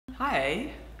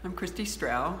Hi, I'm Christy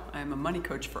Strauch. I'm a money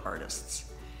coach for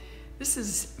artists. This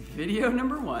is video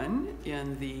number 1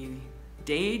 in the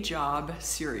day job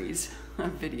series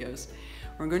of videos.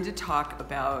 We're going to talk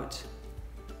about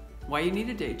why you need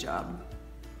a day job,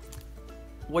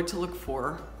 what to look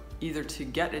for either to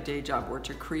get a day job or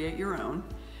to create your own,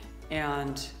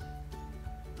 and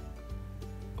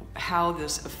how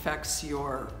this affects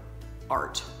your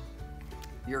art,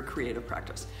 your creative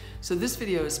practice. So this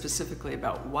video is specifically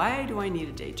about why do I need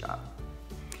a day job?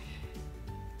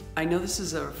 I know this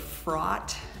is a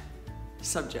fraught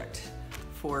subject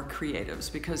for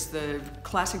creatives because the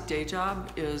classic day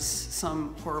job is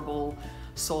some horrible,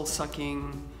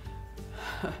 soul-sucking,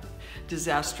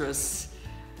 disastrous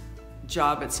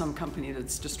job at some company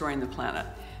that's destroying the planet.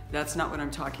 That's not what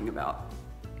I'm talking about.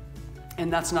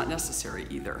 And that's not necessary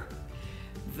either.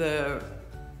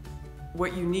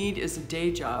 What you need is a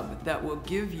day job that will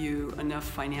give you enough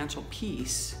financial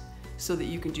peace so that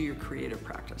you can do your creative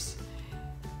practice.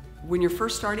 When you're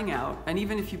first starting out, and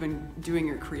even if you've been doing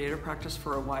your creative practice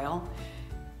for a while,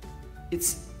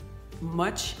 it's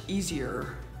much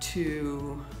easier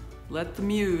to let the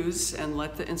muse and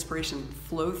let the inspiration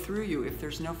flow through you if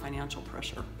there's no financial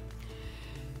pressure.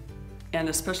 And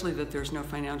especially that there's no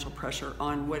financial pressure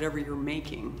on whatever you're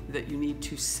making that you need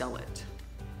to sell it.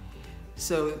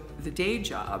 So the day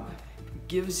job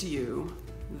gives you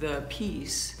the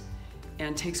peace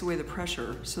and takes away the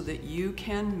pressure so that you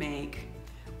can make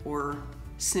or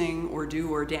sing or do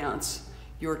or dance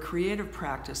your creative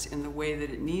practice in the way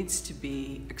that it needs to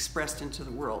be expressed into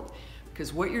the world.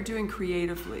 Because what you're doing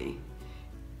creatively,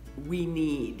 we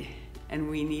need, and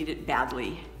we need it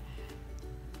badly.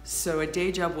 So a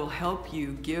day job will help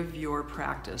you give your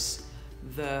practice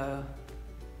the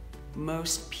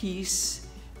most peace,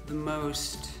 the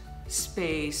most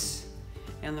space,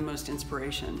 and the most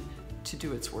inspiration to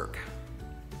do its work.